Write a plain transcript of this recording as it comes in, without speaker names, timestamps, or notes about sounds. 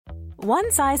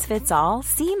One size fits all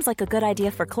seems like a good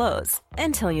idea for clothes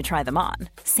until you try them on.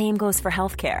 Same goes for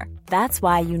healthcare. That's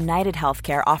why United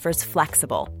Healthcare offers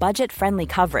flexible, budget-friendly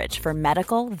coverage for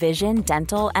medical, vision,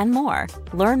 dental, and more.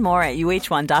 Learn more at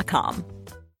uh1.com.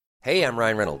 Hey, I'm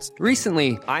Ryan Reynolds.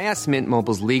 Recently, I asked Mint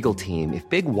Mobile's legal team if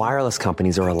big wireless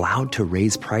companies are allowed to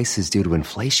raise prices due to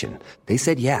inflation. They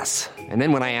said yes. And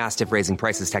then when I asked if raising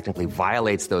prices technically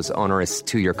violates those onerous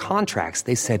two-year contracts,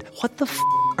 they said, "What the f***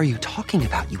 are you talking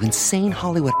about, you insane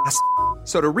Hollywood ass?"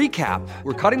 So to recap,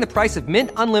 we're cutting the price of Mint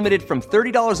Unlimited from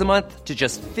 $30 a month to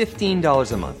just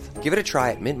 $15 a month. Give it a try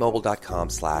at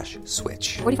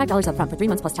mintmobile.com/switch. $45 up front for 3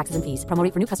 months plus taxes and fees. Promo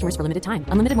rate for new customers for limited time.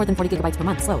 Unlimited more than 40 gigabytes per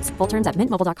month. Slows full terms at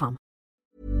mintmobile.com.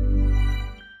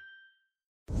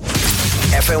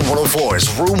 FM 104's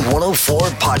Room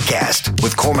 104 podcast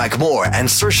with Cormac Moore and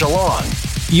Saoirse Long.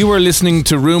 You are listening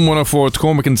to Room 104 with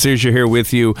Cormac and Saoirse here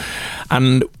with you.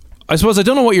 And I suppose I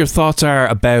don't know what your thoughts are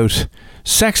about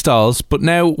sex dolls, but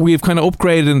now we've kind of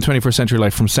upgraded in 21st century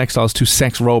life from sex dolls to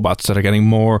sex robots that are getting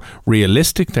more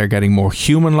realistic, they're getting more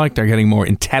human-like, they're getting more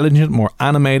intelligent, more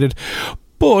animated.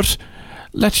 But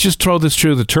let's just throw this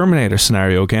through the Terminator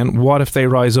scenario again. What if they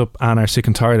rise up and are sick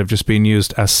and tired of just being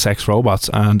used as sex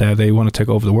robots and they want to take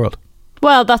over the world?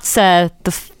 Well, that's the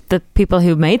people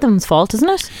who made them's fault, isn't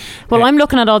it? Well, I'm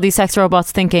looking at all these sex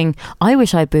robots thinking, I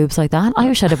wish I had boobs like that. I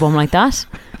wish I had a bum like that.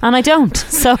 And I don't.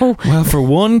 So, well, for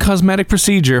one cosmetic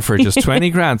procedure for just 20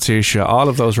 grand, Saoirse, all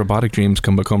of those robotic dreams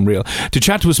can become real. To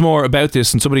chat to us more about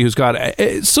this, and somebody who's got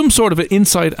some sort of an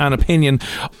insight and opinion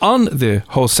on the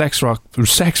whole sex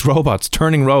robots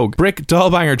turning rogue, Brick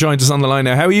Dahlbanger joins us on the line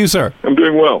now. How are you, sir? I'm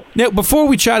doing well. Now, before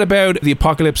we chat about the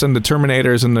apocalypse and the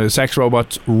Terminators and the sex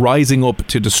robots rising up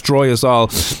to destroy us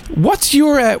all, what's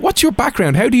your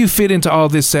background? How do you fit into all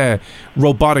this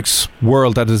robotics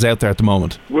world that is out there at the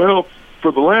moment? Well,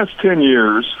 for the last 10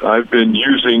 years, I've been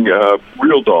using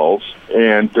real dolls,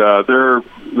 and they're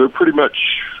pretty much,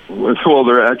 well,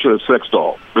 they're actually a sex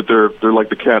doll, but they're like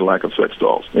the Cadillac of sex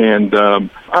dolls. And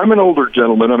I'm an older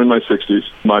gentleman. I'm in my 60s.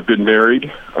 I've been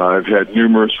married. I've had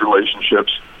numerous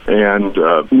relationships, and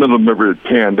none of them ever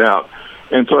panned out.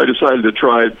 And so I decided to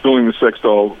try doing the sex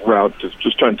doll route,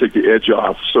 just trying to take the edge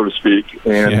off, so to speak.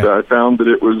 And I found that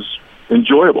it was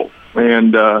enjoyable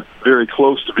and very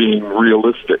close to being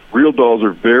realistic. Real dolls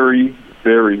are very,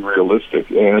 very realistic.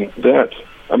 And that,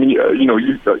 I mean,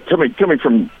 coming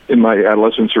from in my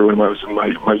adolescence or when I was in my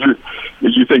youth,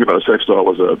 you think about a sex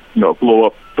doll as a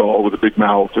blow-up doll with a big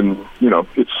mouth, and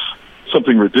it's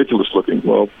something ridiculous looking.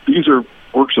 Well, these are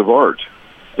works of art.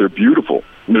 They're beautiful.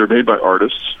 They're made by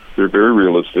artists. They're very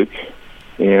realistic,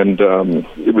 and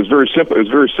it was very simple. It was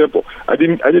very simple. I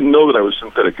didn't know that I was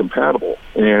synthetic compatible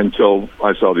until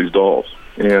I saw these dolls,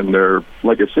 and they're,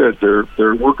 like I said, they're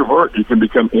a work of art you can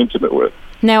become intimate with.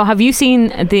 Now, have you seen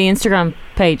the Instagram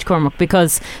page, Cormac?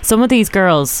 Because some of these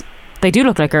girls, they do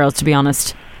look like girls, to be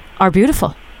honest, are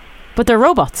beautiful, but they're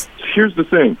robots. Here's the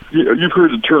thing. You've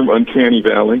heard the term uncanny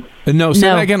valley? No, say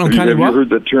that again. Uncanny what? Have you heard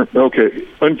that term? Okay.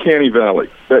 Uncanny valley.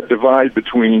 That divide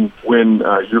between when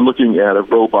you're looking at a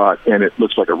robot and it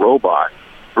looks like a robot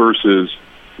versus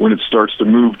when it starts to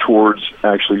move towards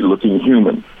actually looking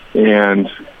human. And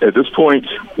at this point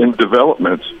in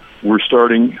development,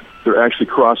 they're actually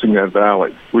crossing that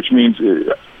valley, which means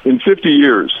in 50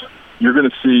 years, you're going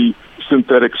to see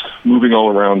synthetics moving all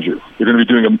around you. You're going to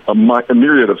be doing a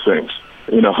myriad of things.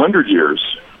 In 100 years,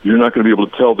 you're not going to be able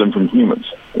to tell them from humans.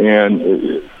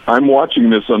 And I'm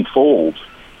watching this unfold,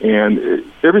 and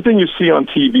everything you see on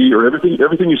TV or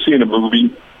everything you see in a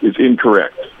movie is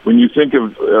incorrect. When you think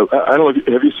of, I don't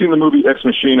know, have you seen the movie Ex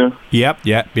Machina? Yep.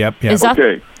 Is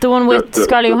that the one with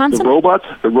Scarlett Johansson?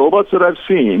 The robots that I've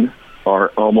seen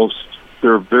are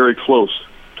they're very close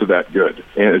to that good,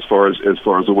 and as far as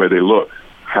the way they look.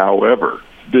 However,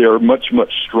 they are much,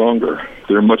 much stronger.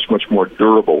 They're much, much more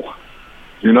durable.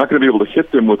 You're not going to be able to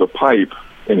hit them with a pipe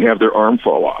and have their arm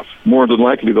fall off. More than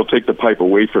likely, they'll take the pipe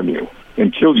away from you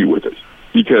and kill you with it.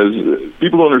 Because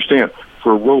people don't understand,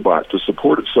 for a robot to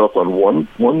support itself on one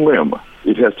limb,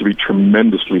 it has to be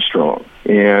tremendously strong.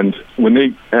 And when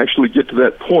they actually get to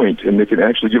that point and they can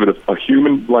actually give it a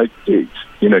human-like gait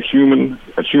in a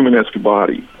human-esque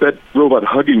body, that robot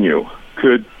hugging you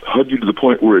could hug you to the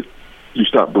point where you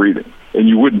stop breathing. And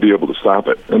you wouldn't be able to stop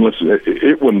it unless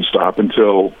it wouldn't stop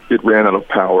until it ran out of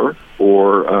power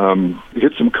or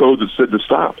hit some code that said to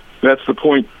stop. That's the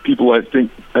point people I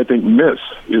think miss,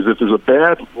 is if there's a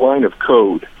bad line of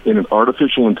code in an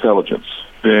artificial intelligence,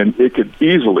 then it could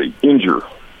easily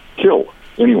kill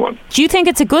anyone. Do you think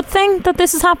it's a good thing that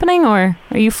this is happening, or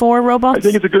are you for robots? I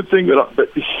think it's a good thing, but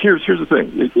here's the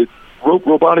thing: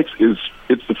 robotics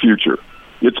it's the future.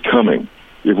 It's coming.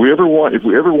 If we ever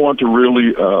want to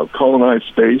really colonize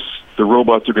space, the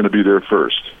robots are going to be there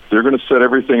first. They're going to set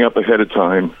everything up ahead of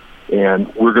time,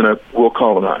 and we'll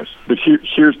colonize. But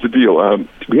here's the deal: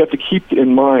 we have to keep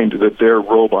in mind that they're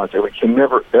robots, and we can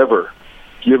never ever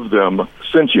give them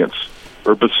sentience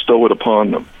or bestow it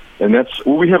upon them. And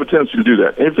we have a tendency to do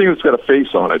that. Anything that's got a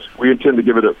face on it, we intend to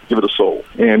give it a soul,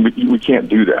 and we can't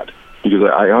do that because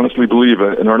I honestly believe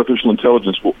an artificial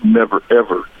intelligence will never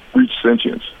ever reach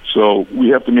sentience. So we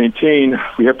have to maintain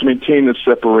this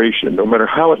separation. No matter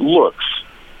how it looks,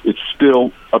 it's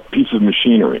still a piece of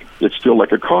machinery. It's still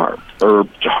like a car or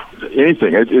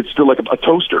anything. It's still like a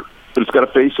toaster, but it's got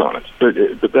a face on it.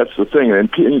 But that's the thing. And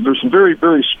there's some very,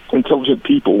 very intelligent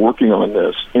people working on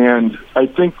this. And I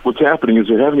think what's happening is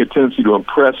they're having a tendency to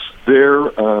impress their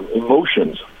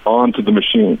emotions onto the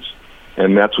machines.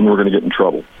 And that's when we're going to get in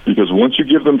trouble. Because once you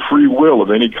give them free will of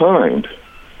any kind,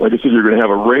 like I said, you're going to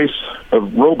have a race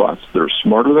of robots that are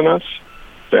smarter than us,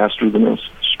 faster than us,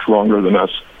 stronger than us,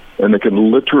 and they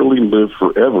can literally live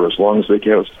forever as long as they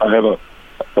can have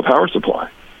a power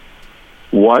supply.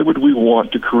 Why would we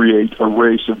want to create a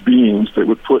race of beings that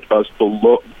would put us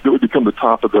below, that would become the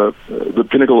top of the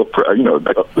pinnacle of,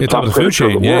 the top of the food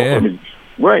chain? Yeah. I mean,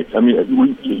 right. I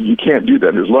mean, you can't do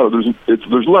that. There's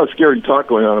a lot of scary talk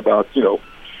going on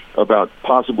about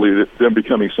possibly them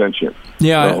becoming sentient.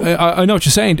 Yeah, so, I know what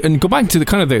you're saying. And go back to the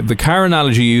kind of the car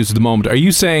analogy you used at the moment. Are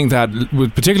you saying that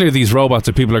with particularly these robots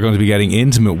that people are going to be getting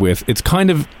intimate with, it's kind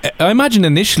of, I imagine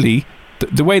initially,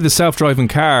 the way the self-driving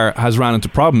car has ran into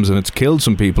problems and it's killed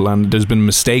some people and there's been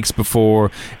mistakes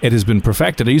before it has been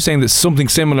perfected. Are you saying that something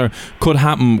similar could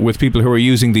happen with people who are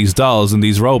using these dolls and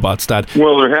these robots?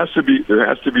 Well, there has to be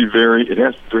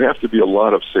a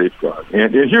lot of safeguards.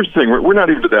 And here's the thing: we're not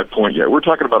even to that point yet. We're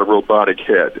talking about a robotic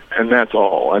head, and that's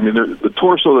all. I mean, the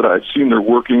torso that I've seen they're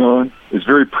working on is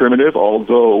very primitive.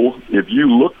 Although, if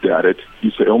you looked at it,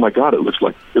 you say, "Oh my God, it looks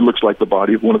like the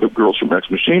body of one of the girls from Ex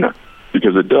Machina."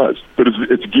 Because it does, but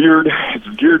it's geared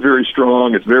very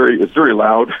strong. It's very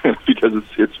loud because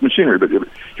it's machinery. But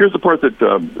here's the part that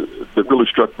really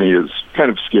struck me as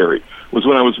kind of scary was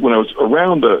when I was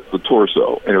around the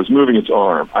torso and it was moving its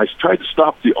arm. I tried to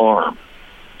stop the arm,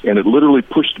 and it literally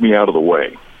pushed me out of the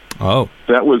way. Oh,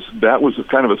 that was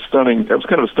kind of a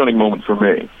stunning moment for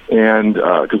me, and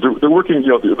because they're working,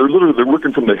 they're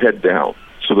working from the head down.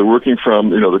 So they're working from,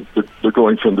 they're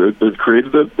going from they've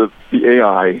created the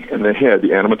AI and the head, the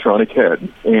animatronic head,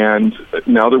 and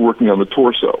now they're working on the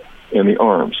torso and the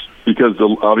arms because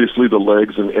obviously the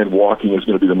legs and walking is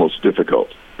going to be the most difficult.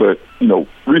 But,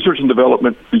 research and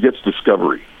development begets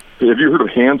discovery. Have you heard of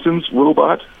Hansen's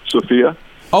robot, Sophia?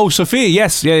 Oh, Sophia,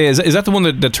 yes. Yeah. Is that the one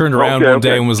that turned around one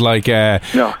day and was like,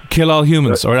 kill all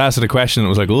humans? Or asked a question and it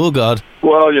was like, oh, God.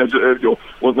 Well, yeah.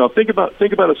 Well, now think about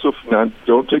a Sophia. Now,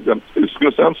 don't take them. It's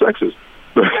going to sound sexist.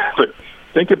 But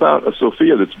think about a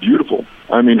Sophia that's beautiful.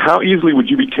 I mean, how easily would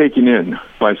you be taken in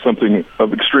by something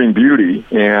of extreme beauty?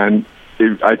 And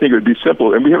I think it would be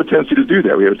simple. And we have a tendency to do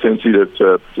that. We have a tendency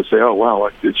to say, oh, wow,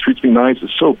 it treats me nice.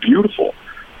 It's so beautiful.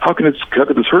 How could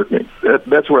this hurt me?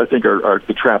 That's where I think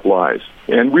the trap lies.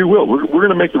 And we will. We're going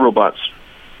to make the robots.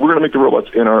 We're going to make the robots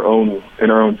in our own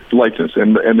likeness,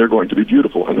 and they're going to be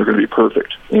beautiful, and they're going to be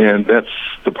perfect. And that's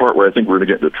the part where I think we're going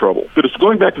to get into trouble. But it's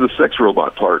going back to the sex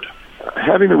robot part.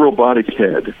 Having the robotic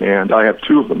head, and I have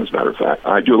two of them, as a matter of fact.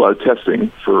 I do a lot of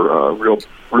testing for real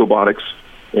robotics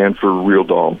and for Real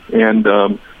Doll. And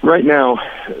right now,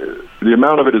 the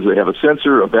amount of it is they have a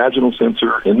sensor, a vaginal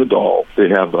sensor in the doll. They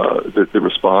have the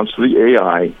response to the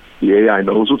AI. The AI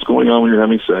knows what's going on when you're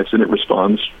having sex, and it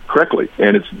responds correctly.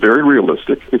 And it's very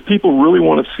realistic. If people really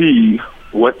want to see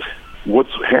what's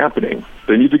happening,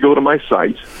 they need to go to my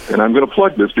site, and I'm going to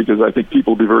plug this because I think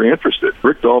people will be very interested.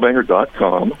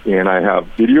 rickdollbanger.com, and I have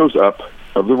videos up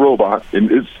of the robot, and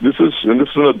this is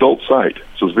an adult site,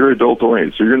 so it's very adult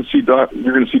oriented. So you're going to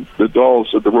see the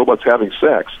dolls, the robots having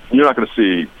sex. You're not going to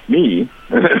see me,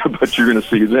 but you're going to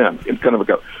see them. It's kind of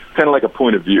like a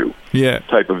point of view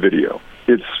type of video.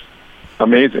 It's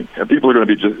amazing, and people are going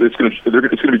to be it's going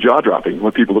to be jaw dropping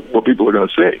what people are going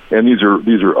to say. And these are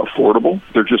affordable.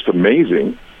 They're just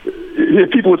amazing.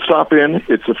 If people would stop in,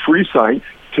 it's a free site.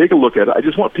 Take a look at it. I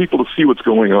just want people to see what's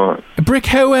going on. Brick,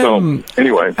 how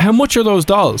much are those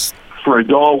dolls? For a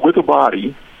doll with a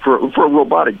body, for a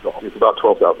robotic doll, it's about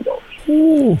 $12,000.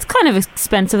 It's kind of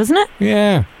expensive, isn't it?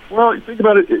 Yeah. Well, think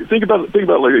about it like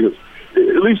this.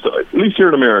 At least here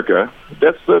in America,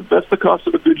 that's the cost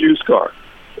of a good used car.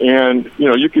 And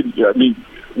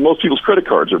most people's credit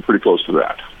cards are pretty close to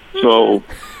that. So,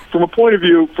 from a point of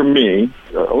view, from me,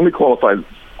 let me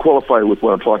qualify with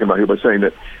what I'm talking about here by saying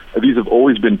that these have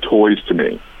always been toys to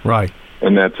me. Right.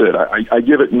 and that's it. I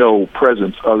give it no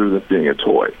presence other than being a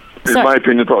toy. In my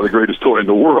opinion, probably the greatest toy in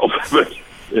the world.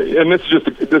 And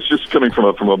this just coming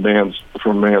from a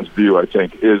man's view, I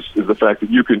think, is the fact that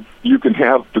you can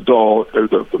have the doll or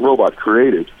the robot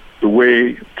created the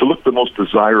way to look the most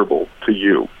desirable to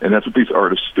you, and that's what these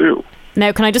artists do.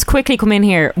 Now, can I just quickly come in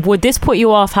here? Would this put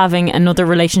you off having another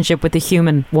relationship with a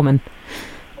human woman?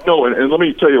 No, and let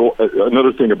me tell you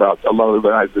another thing about a lot of the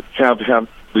guys that have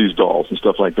these dolls and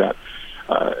stuff like that.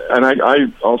 And I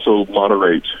also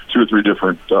moderate 2 or 3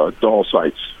 different doll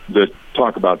sites that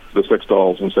talk about the sex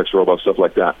dolls and sex robots, stuff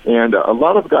like that. And a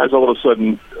lot of guys, all of a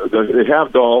sudden, they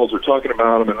have dolls, they're talking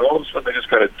about them, and all of a sudden they just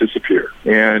kind of disappear.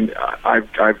 And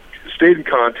I've stayed in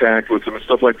contact with them and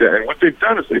stuff like that. And what they've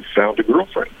done is they've found a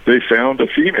girlfriend. They found a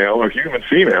female, a human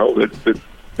female, that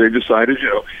they decided,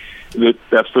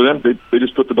 that's for them. They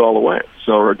just put the doll away.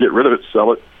 So, or get rid of it,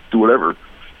 sell it, do whatever.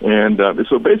 And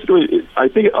so basically, I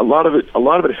think a lot of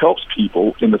it helps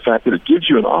people in the fact that it gives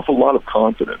you an awful lot of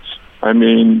confidence. I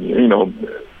mean,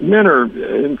 men are,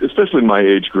 especially in my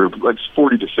age group, like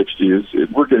 40 to 60,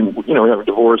 we're getting, we're having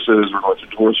divorces, we're going through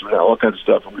divorce now, all kinds of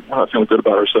stuff, and we're not feeling good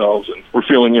about ourselves, and we're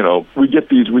feeling,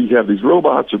 we have these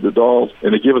robots or the dolls,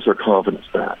 and they give us our confidence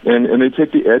back, and they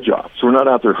take the edge off. So we're not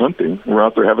out there hunting, we're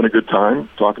out there having a good time,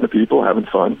 talking to people, having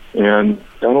fun, and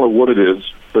I don't know what it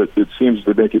is, but it seems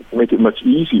to make it much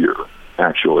easier,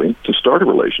 actually, to start a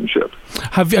relationship.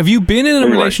 Have you been in a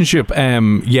relationship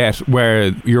yet where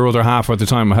your other half at the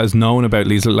time has known about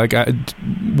Lisa? Like,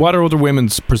 what are other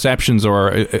women's perceptions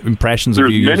or impressions of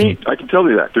you? There's many. I can tell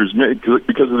you that there's many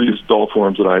because of these doll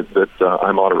forums that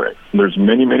I moderate. There's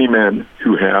many men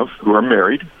who are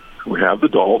married, who have the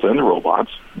dolls and the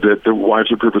robots, that their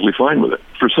wives are perfectly fine with it.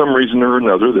 For some reason or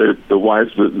another, their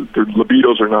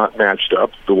libidos are not matched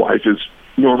up. The wife is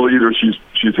normally either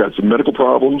she's had some medical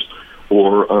problems,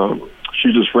 or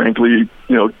she just frankly,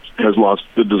 has lost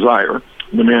the desire.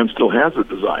 The man still has the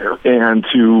desire, and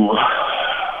to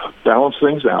balance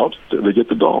things out, they get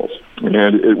the dolls,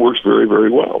 and it works very,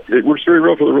 very well. It works very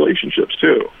well for the relationships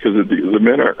too, because the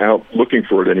men aren't out looking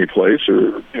for it any place,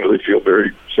 or they feel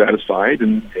very satisfied,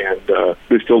 and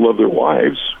they still love their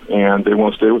wives, and they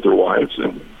want to stay with their wives,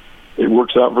 and it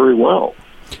works out very well.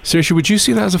 Saoirse, would you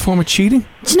see that as a form of cheating?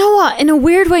 Do you know what? In a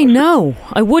weird way, no.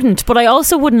 I wouldn't, but I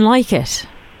also wouldn't like it.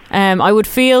 I would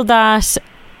feel that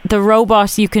the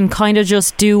robot, you can kind of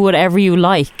just do whatever you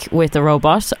like with the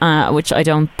robot, which I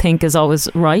don't think is always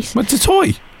right. But it's a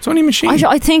toy. It's only a machine.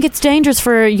 I think it's dangerous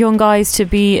for young guys to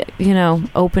be,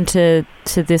 open to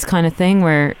this kind of thing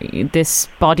where this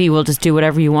body will just do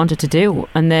whatever you want it to do,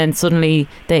 and then suddenly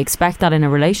they expect that in a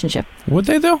relationship. Would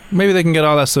they though? Maybe they can get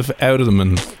all that stuff out of them,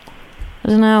 and I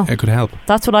don't know. It could help.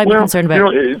 That's what I'd be concerned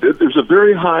about. There's a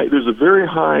very high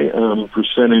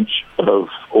percentage of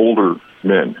older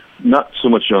men, not so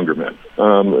much younger men.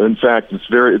 In fact, it's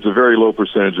a very low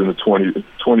percentage in the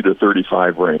 20 to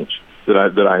 35 range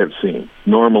that I have seen.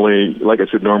 Normally, like I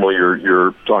said,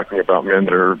 you're talking about men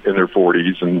that are in their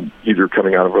 40s and either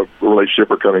coming out of a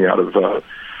relationship or coming out of a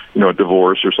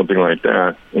divorce or something like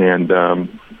that. And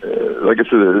like I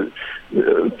said,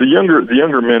 the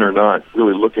younger men are not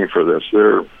really looking for this.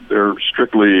 They're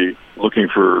strictly looking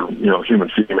for human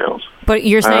females. But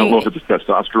you're saying, I don't know if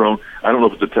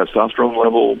it's a testosterone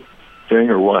level thing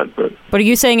or what, but are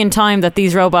you saying in time that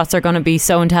these robots are going to be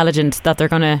so intelligent that they're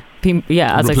going to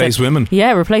replace women?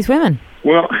 Yeah, replace women.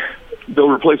 Well, they'll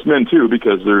replace men too,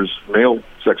 because there's male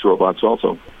sex robots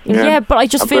also. But I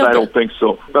just feel. But I don't think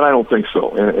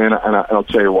so. And I'll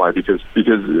tell you why. Because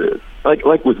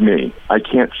like with me, I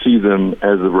can't see them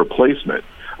as a replacement.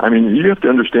 I mean, you have to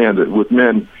understand that with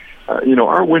men,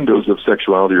 our windows of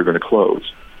sexuality are going to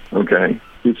close. Okay,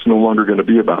 it's no longer going to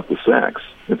be about the sex.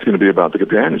 It's going to be about the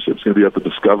companionship. It's going to be about the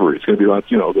discovery. It's going to be about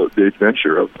the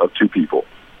adventure of two people.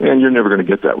 And you're never going to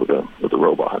get that with a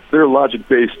robot. They're a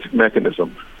logic-based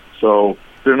mechanism, so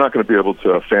they're not going to be able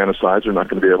to fantasize. They're not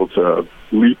going to be able to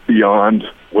leap beyond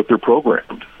what they're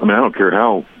programmed. I mean, I don't care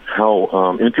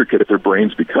how intricate their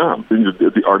brains become.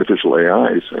 The artificial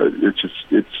AIs, they're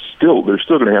still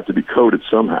going to have to be coded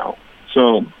somehow.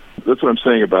 So that's what I'm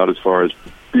saying about as far as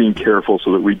being careful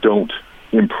so that we don't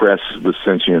impress the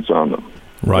sentience on them.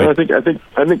 Right. And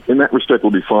I think in that respect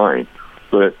we'll be fine.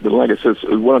 But like I said,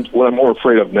 what I'm more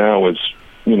afraid of now is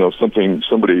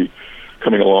somebody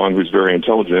coming along who's very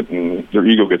intelligent and their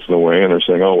ego gets in the way and they're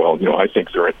saying, oh well, I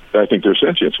think they're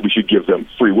sentient, so we should give them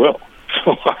free will.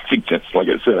 So I think that's, like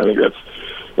I said, I think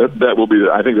that will be.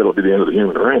 I think that'll be the end of the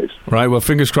human race. Right. Well,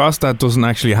 fingers crossed that doesn't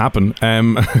actually happen,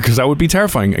 because that would be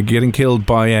terrifying. Getting killed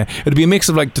by it'd be a mix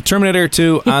of like the Terminator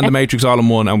 2 and the Matrix all in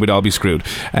one, and we'd all be screwed.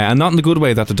 And not in the good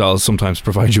way that the dolls sometimes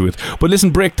provide you with. But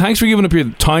listen, Brick, thanks for giving up your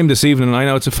time this evening. I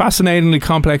know it's a fascinatingly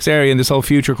complex area, and this whole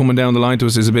future coming down the line to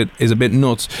us is a bit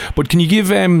nuts. But can you give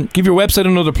your website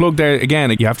another plug there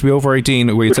again? You have to be over 18.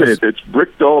 Okay, it's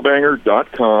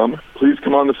brickdollbanger.com. Please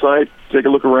come on the site, take a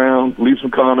look around, leave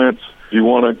some comments. If you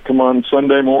want to come on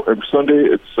Sunday, it'd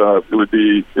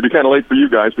be kind of late for you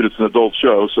guys, but it's an adult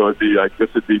show, so it'd be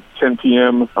 10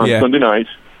 p.m. on Sunday night.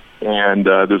 And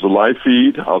there's a live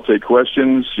feed. I'll take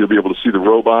questions. You'll be able to see the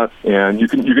robot, and you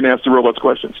can ask the robots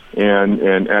questions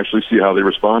and actually see how they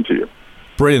respond to you.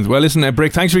 Brilliant. Well, listen,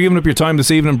 Brick, thanks for giving up your time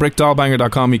this evening.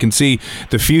 BrickDollbanger.com. You can see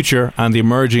the future and the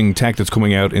emerging tech that's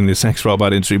coming out in the sex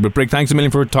robot industry. But Brick, thanks a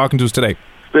million for talking to us today.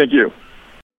 Thank you.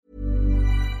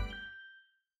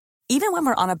 Even when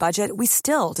we're on a budget, we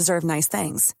still deserve nice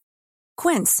things.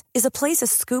 Quince is a place to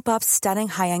scoop up stunning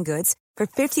high-end goods for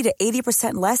 50 to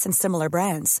 80% less than similar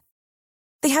brands.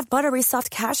 They have buttery soft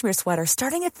cashmere sweaters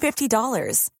starting at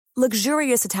 $50,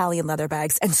 luxurious Italian leather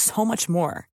bags, and so much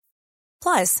more.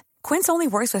 Plus, Quince only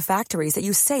works with factories that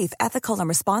use safe, ethical, and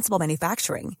responsible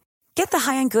manufacturing. Get the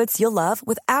high-end goods you'll love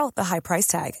without the high price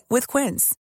tag with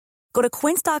Quince. Go to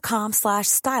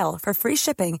quince.com/style for free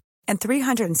shipping and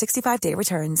 365-day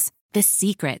returns. The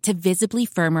secret to visibly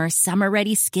firmer,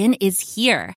 summer-ready skin is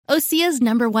here. Osea's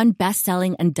 #1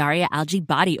 best-selling Undaria Algae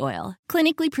Body Oil.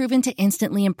 Clinically proven to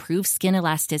instantly improve skin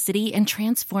elasticity and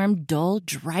transform dull,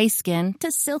 dry skin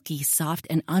to silky, soft,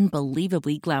 and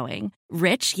unbelievably glowing.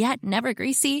 Rich yet never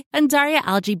greasy, Undaria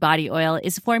Algae Body Oil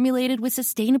is formulated with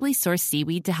sustainably sourced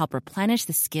seaweed to help replenish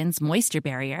the skin's moisture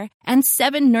barrier, and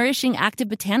 7 nourishing active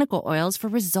botanical oils for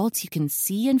results you can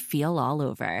see and feel all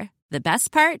over. The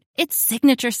best part? Its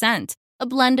signature scent. A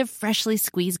blend of freshly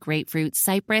squeezed grapefruit,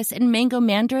 cypress, and mango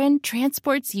mandarin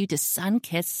transports you to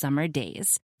sun-kissed summer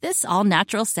days. This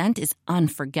all-natural scent is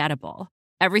unforgettable.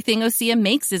 Everything Osea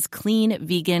makes is clean,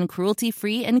 vegan,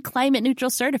 cruelty-free, and climate-neutral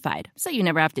certified, so you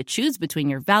never have to choose between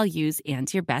your values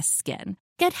and your best skin.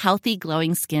 Get healthy,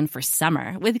 glowing skin for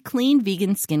summer with clean,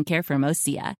 vegan skincare from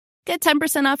Osea. Get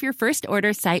 10% off your first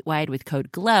order site-wide with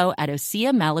code GLOW at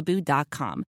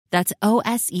OseaMalibu.com. That's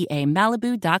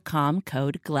OSEAMalibu.com,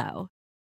 code GLOW.